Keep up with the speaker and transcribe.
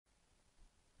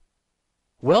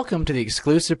Welcome to the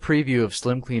exclusive preview of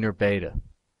SlimCleaner Beta.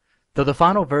 Though the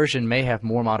final version may have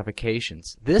more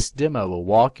modifications, this demo will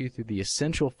walk you through the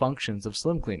essential functions of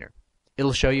SlimCleaner.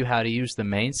 It'll show you how to use the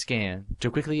main scan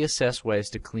to quickly assess ways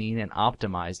to clean and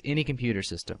optimize any computer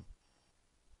system.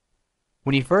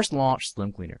 When you first launch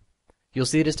SlimCleaner, you'll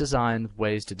see it is designed with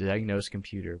ways to diagnose a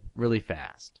computer really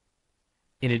fast.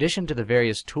 In addition to the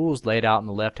various tools laid out on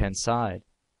the left-hand side,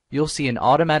 you'll see an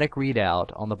automatic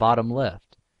readout on the bottom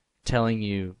left telling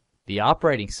you the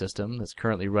operating system that's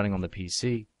currently running on the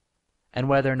PC and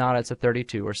whether or not it's a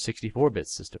 32 or 64-bit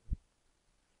system.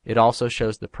 It also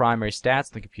shows the primary stats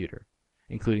of the computer,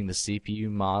 including the CPU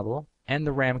model and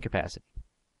the RAM capacity.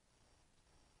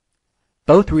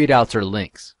 Both readouts are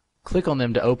links. Click on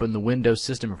them to open the Windows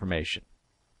system information.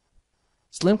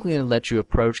 SlimCleaner lets you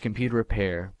approach computer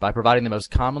repair by providing the most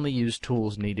commonly used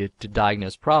tools needed to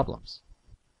diagnose problems.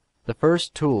 The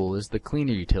first tool is the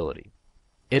Cleaner utility.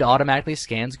 It automatically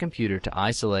scans a computer to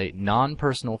isolate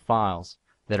non-personal files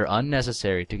that are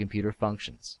unnecessary to computer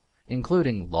functions,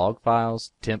 including log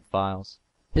files, temp files,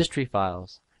 history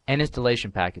files, and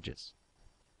installation packages.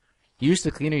 Use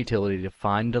the Cleaner utility to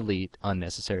find and delete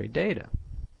unnecessary data.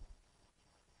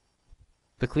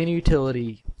 The Cleaner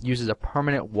utility uses a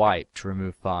permanent wipe to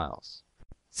remove files.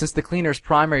 Since the Cleaner's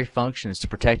primary function is to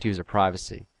protect user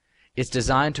privacy, it's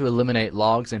designed to eliminate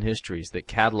logs and histories that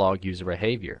catalog user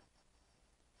behavior.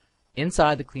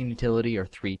 Inside the Cleaner utility are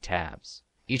 3 tabs.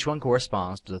 Each one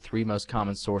corresponds to the 3 most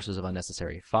common sources of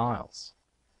unnecessary files.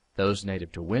 Those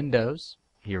native to Windows,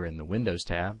 here in the Windows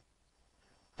tab,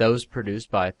 those produced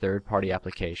by third-party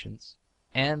applications,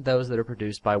 and those that are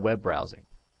produced by web browsing.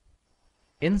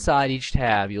 Inside each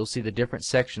tab, you'll see the different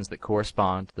sections that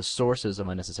correspond to the sources of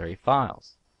unnecessary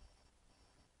files.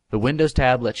 The Windows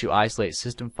tab lets you isolate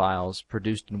system files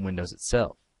produced in Windows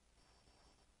itself.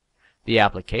 The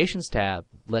Applications tab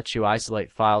lets you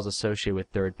isolate files associated with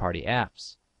third-party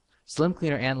apps.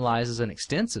 SlimCleaner analyzes an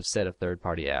extensive set of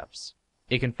third-party apps.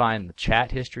 It can find the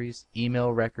chat histories,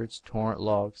 email records, torrent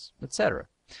logs, etc.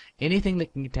 Anything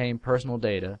that can contain personal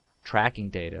data, tracking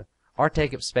data, or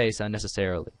take up space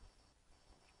unnecessarily.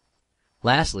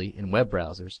 Lastly, in web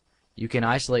browsers, you can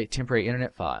isolate temporary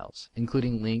internet files,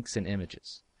 including links and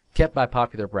images, kept by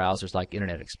popular browsers like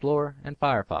Internet Explorer and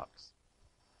Firefox.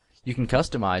 You can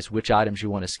customize which items you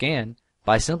want to scan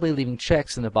by simply leaving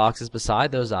checks in the boxes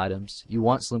beside those items you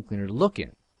want SlimCleaner to look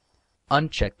in.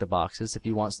 Uncheck the boxes if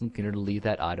you want SlimCleaner to leave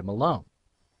that item alone.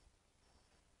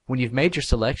 When you've made your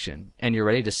selection and you're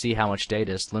ready to see how much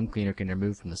data SlimCleaner can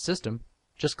remove from the system,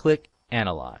 just click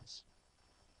Analyze.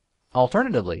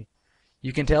 Alternatively,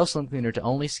 you can tell SlimCleaner to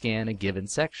only scan a given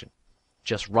section.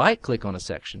 Just right-click on a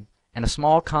section and a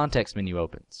small context menu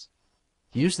opens.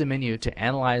 Use the menu to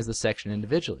analyze the section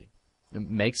individually,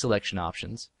 make selection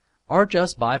options, or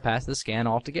just bypass the scan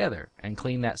altogether and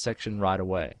clean that section right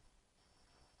away.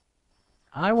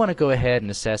 I want to go ahead and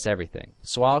assess everything,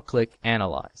 so I'll click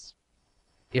Analyze.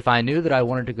 If I knew that I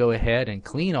wanted to go ahead and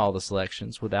clean all the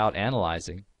selections without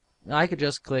analyzing, I could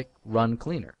just click Run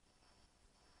Cleaner.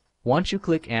 Once you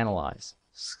click Analyze,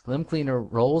 SlimCleaner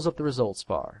rolls up the results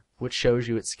bar, which shows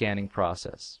you its scanning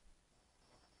process.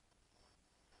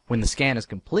 When the scan is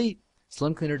complete,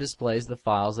 SlimCleaner displays the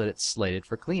files that it's slated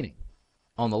for cleaning.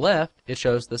 On the left, it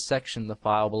shows the section the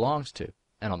file belongs to,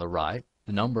 and on the right,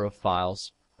 the number of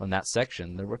files from that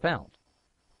section that were found.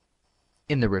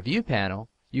 In the Review panel,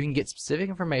 you can get specific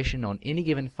information on any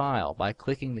given file by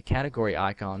clicking the category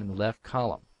icon in the left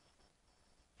column.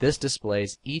 This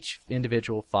displays each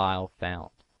individual file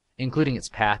found, including its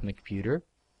path in the computer,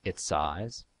 its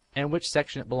size, and which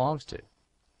section it belongs to.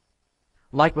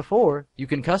 Like before, you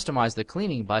can customize the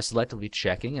cleaning by selectively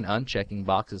checking and unchecking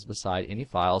boxes beside any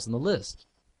files in the list.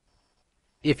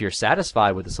 If you're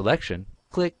satisfied with the selection,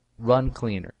 click Run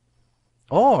Cleaner.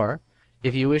 Or,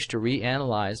 if you wish to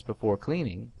reanalyze before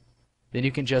cleaning, then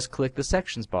you can just click the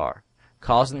Sections bar,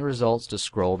 causing the results to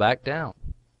scroll back down.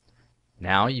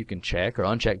 Now you can check or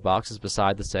uncheck boxes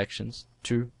beside the sections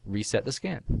to reset the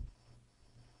scan.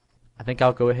 I think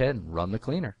I'll go ahead and run the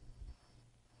cleaner.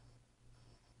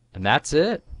 And that's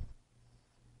it.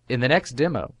 In the next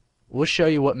demo, we'll show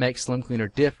you what makes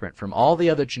SlimCleaner different from all the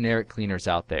other generic cleaners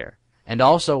out there, and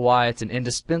also why it's an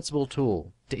indispensable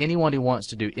tool to anyone who wants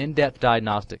to do in-depth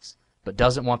diagnostics but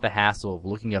doesn't want the hassle of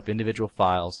looking up individual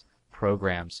files,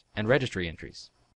 programs, and registry entries.